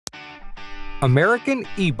American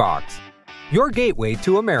eBox, your gateway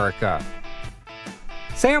to America.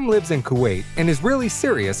 Sam lives in Kuwait and is really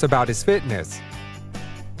serious about his fitness.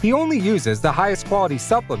 He only uses the highest quality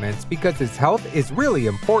supplements because his health is really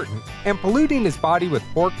important, and polluting his body with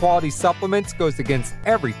poor quality supplements goes against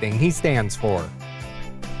everything he stands for.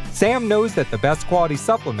 Sam knows that the best quality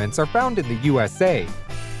supplements are found in the USA,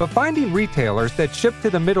 but finding retailers that ship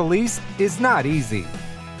to the Middle East is not easy.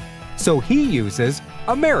 So he uses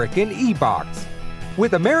American eBox.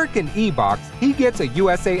 With American eBox, he gets a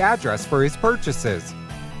USA address for his purchases.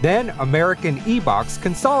 Then American eBox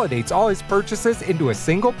consolidates all his purchases into a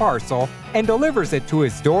single parcel and delivers it to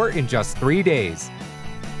his door in just 3 days.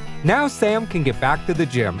 Now Sam can get back to the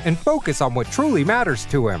gym and focus on what truly matters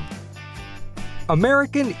to him.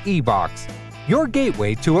 American eBox, your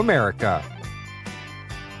gateway to America.